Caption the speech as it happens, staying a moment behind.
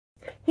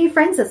Hey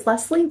friends, it's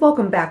Leslie.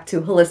 Welcome back to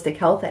Holistic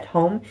Health at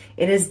Home.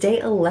 It is day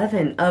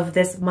 11 of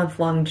this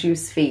month-long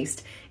juice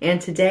feast,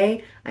 and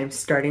today I'm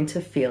starting to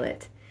feel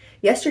it.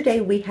 Yesterday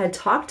we had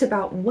talked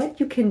about what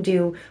you can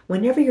do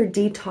whenever your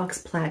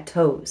detox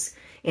plateaus,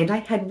 and I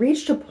had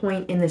reached a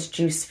point in this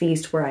juice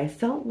feast where I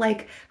felt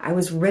like I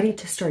was ready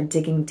to start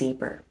digging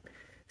deeper.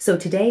 So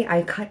today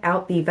I cut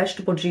out the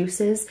vegetable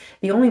juices.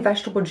 The only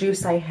vegetable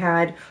juice I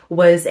had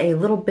was a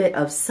little bit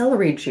of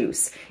celery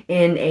juice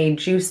in a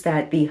juice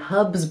that the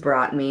Hubs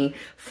brought me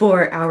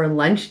for our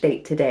lunch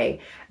date today.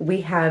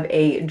 We have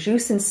a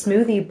juice and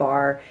smoothie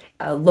bar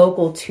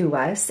local to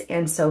us,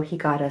 and so he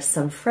got us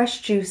some fresh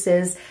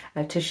juices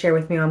to share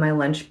with me on my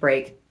lunch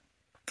break.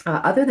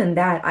 Other than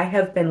that, I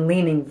have been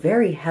leaning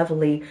very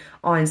heavily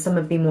on some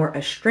of the more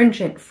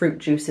astringent fruit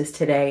juices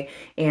today,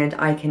 and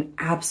I can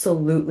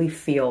absolutely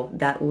feel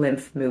that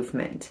lymph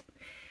movement.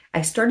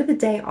 I started the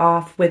day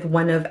off with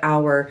one of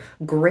our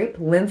grape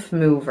lymph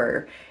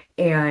mover,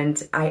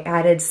 and I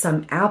added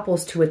some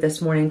apples to it this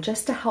morning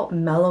just to help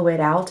mellow it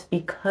out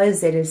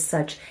because it is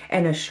such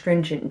an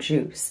astringent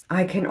juice.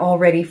 I can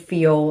already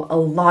feel a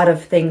lot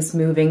of things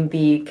moving.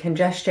 The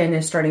congestion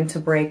is starting to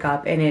break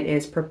up and it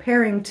is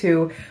preparing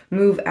to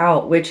move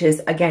out, which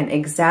is, again,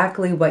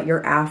 exactly what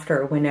you're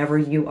after whenever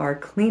you are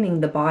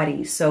cleaning the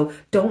body. So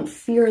don't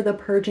fear the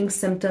purging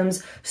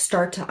symptoms,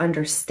 start to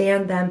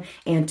understand them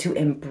and to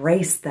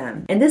embrace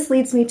them. And this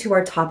leads me to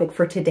our topic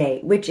for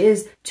today, which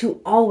is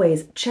to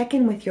always check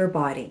in with your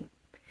body.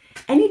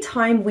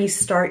 Anytime we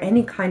start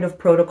any kind of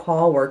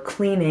protocol or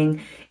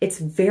cleaning, it's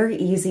very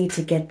easy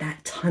to get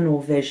that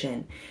tunnel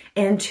vision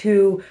and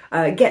to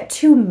get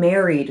too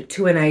married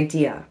to an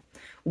idea.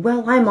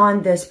 Well, I'm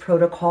on this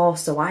protocol,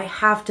 so I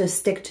have to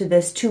stick to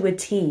this to a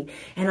T,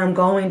 and I'm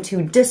going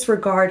to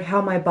disregard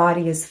how my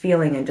body is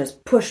feeling and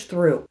just push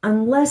through.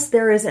 Unless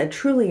there is a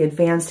truly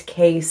advanced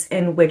case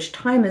in which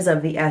time is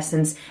of the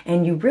essence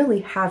and you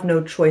really have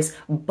no choice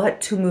but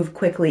to move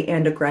quickly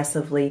and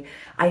aggressively,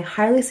 I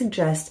highly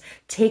suggest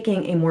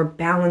taking a more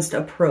balanced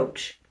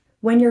approach.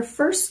 When you're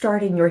first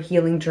starting your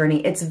healing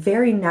journey, it's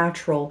very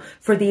natural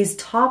for these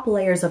top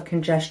layers of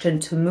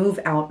congestion to move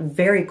out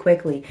very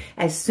quickly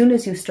as soon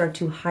as you start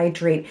to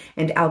hydrate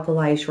and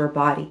alkalize your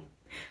body.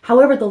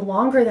 However, the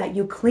longer that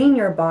you clean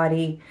your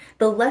body,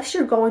 the less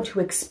you're going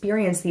to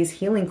experience these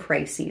healing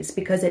crises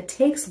because it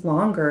takes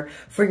longer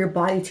for your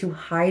body to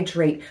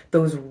hydrate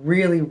those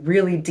really,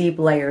 really deep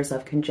layers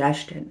of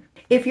congestion.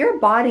 If your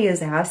body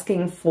is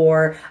asking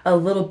for a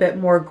little bit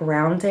more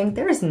grounding,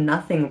 there is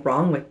nothing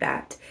wrong with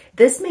that.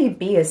 This may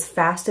be as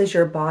fast as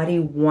your body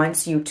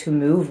wants you to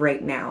move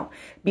right now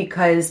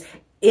because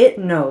it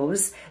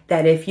knows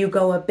that if you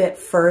go a bit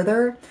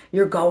further,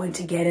 you're going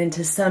to get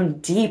into some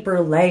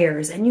deeper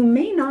layers and you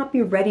may not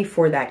be ready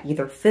for that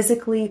either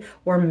physically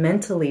or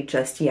mentally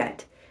just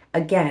yet.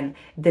 Again,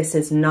 this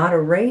is not a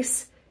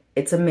race,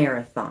 it's a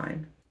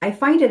marathon. I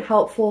find it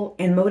helpful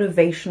and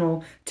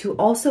motivational to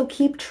also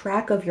keep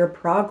track of your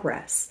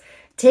progress.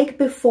 Take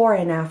before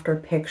and after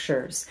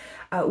pictures.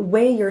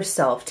 Weigh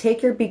yourself.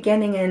 Take your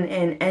beginning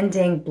and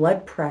ending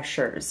blood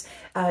pressures.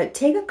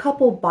 Take a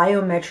couple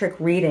biometric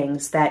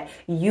readings that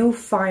you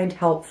find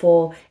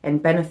helpful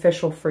and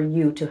beneficial for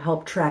you to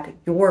help track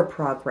your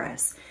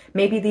progress.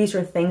 Maybe these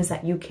are things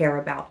that you care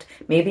about.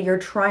 Maybe you're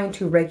trying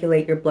to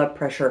regulate your blood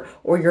pressure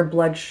or your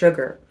blood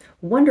sugar.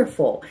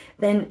 Wonderful.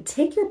 Then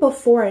take your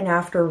before and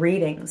after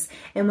readings.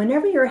 And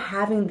whenever you're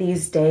having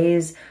these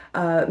days,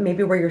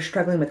 maybe where you're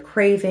struggling with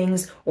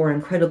cravings or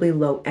incredibly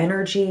low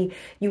energy,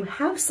 you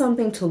have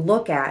something to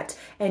look at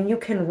and you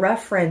can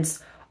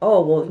reference,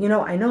 oh,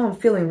 well, I know I'm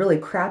feeling really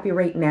crappy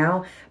right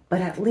now,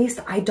 but at least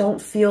I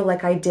don't feel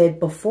like I did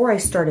before I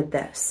started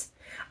this.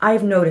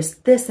 I've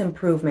noticed this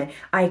improvement.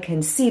 I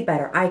can see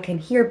better. I can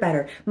hear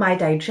better. My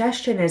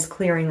digestion is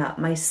clearing up.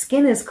 My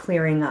skin is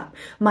clearing up.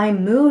 My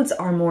moods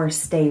are more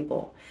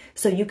stable.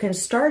 So you can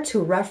start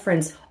to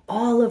reference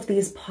all of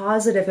these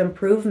positive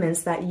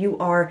improvements that you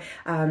are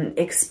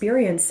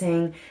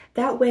experiencing.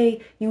 That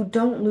way you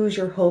don't lose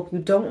your hope, you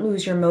don't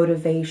lose your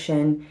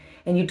motivation,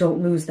 and you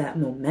don't lose that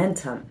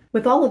momentum.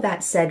 With all of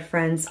that said,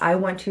 friends, I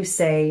want to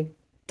say,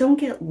 don't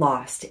get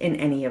lost in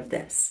any of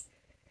this.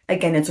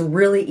 Again, it's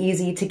really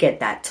easy to get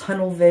that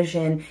tunnel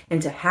vision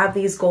and to have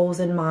these goals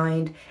in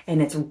mind,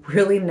 and it's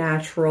really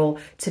natural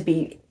to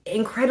be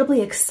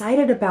incredibly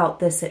excited about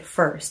this at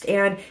first.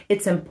 And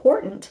it's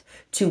important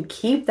to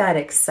keep that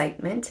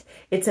excitement.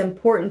 It's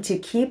important to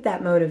keep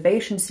that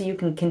motivation so you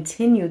can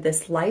continue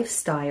this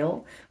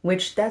lifestyle,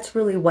 which that's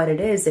really what it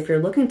is. If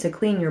you're looking to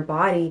clean your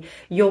body,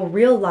 you'll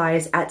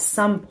realize at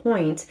some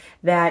point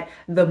that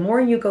the more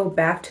you go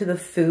back to the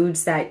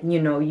foods that,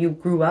 you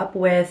grew up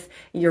with,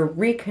 you're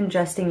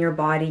recongesting your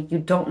body, you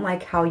don't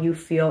like how you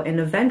feel, and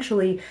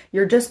eventually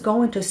you're just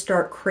going to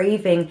start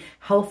craving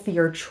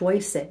healthier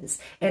choices.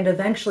 And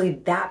eventually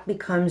that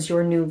becomes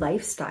your new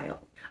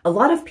lifestyle. A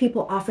lot of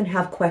people often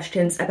have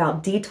questions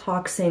about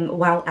detoxing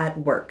while at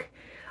work.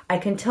 I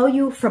can tell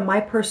you from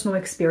my personal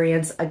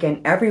experience,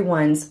 again,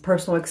 everyone's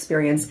personal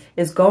experience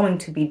is going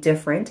to be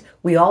different.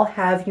 We all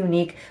have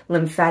unique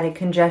lymphatic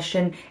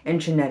congestion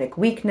and genetic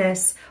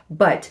weakness,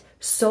 but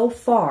so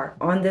far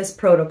on this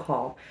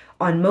protocol,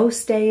 on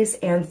most days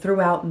and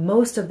throughout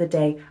most of the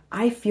day,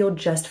 I feel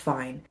just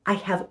fine. I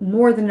have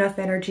more than enough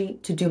energy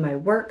to do my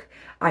work.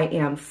 I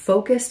am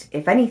focused.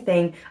 If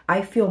anything,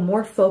 I feel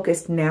more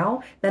focused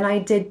now than I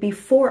did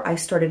before I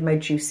started my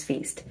juice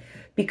feast,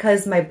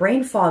 because my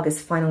brain fog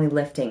is finally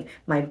lifting.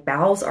 My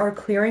bowels are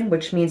clearing,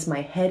 which means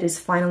my head is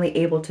finally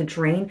able to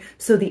drain.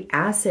 So the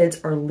acids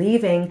are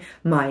leaving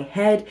my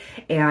head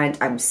and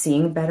I'm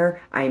seeing better.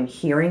 I'm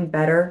hearing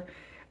better.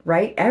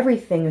 Right?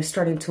 Everything is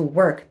starting to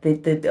work.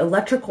 The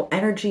electrical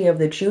energy of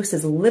the juice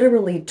is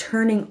literally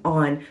turning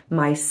on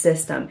my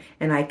system,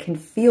 and I can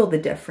feel the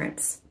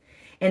difference.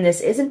 And this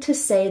isn't to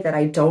say that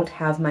I don't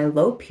have my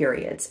low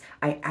periods.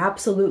 I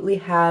absolutely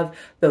have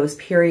those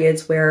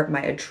periods where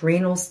my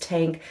adrenals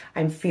tank.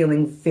 I'm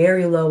feeling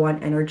very low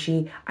on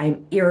energy.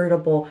 I'm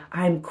irritable.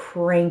 I'm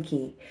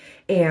cranky.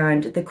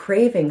 And the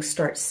cravings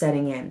start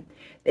setting in.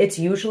 It's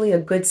usually a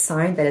good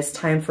sign that it's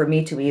time for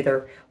me to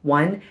either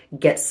 1,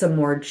 get some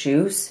more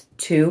juice,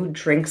 2,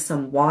 drink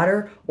some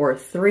water, or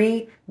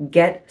 3,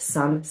 get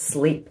some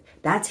sleep.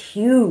 That's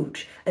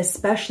huge,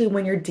 especially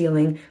when you're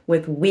dealing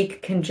with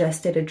weak,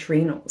 congested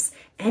adrenals.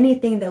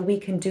 Anything that we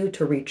can do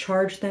to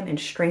recharge them and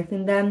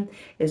strengthen them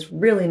is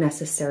really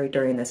necessary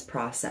during this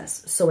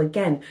process. So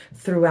again,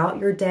 throughout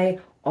your day,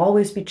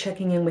 always be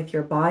checking in with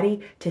your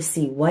body to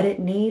see what it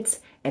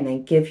needs and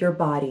then give your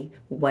body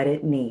what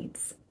it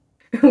needs.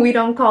 We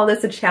don't call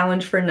this a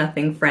challenge for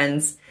nothing,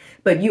 friends,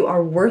 but you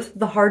are worth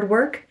the hard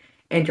work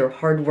and your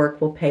hard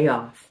work will pay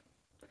off.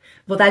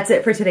 Well, that's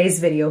it for today's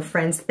video,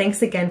 friends.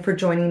 Thanks again for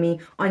joining me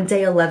on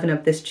day 11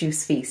 of this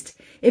juice feast.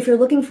 If you're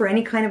looking for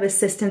any kind of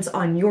assistance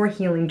on your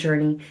healing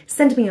journey,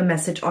 send me a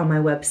message on my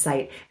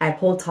website at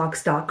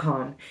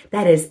Hol-Tox.com.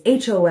 That is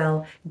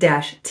HOL-TOX.com.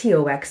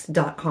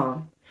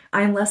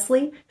 I'm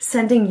Leslie,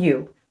 sending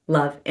you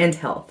love and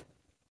health.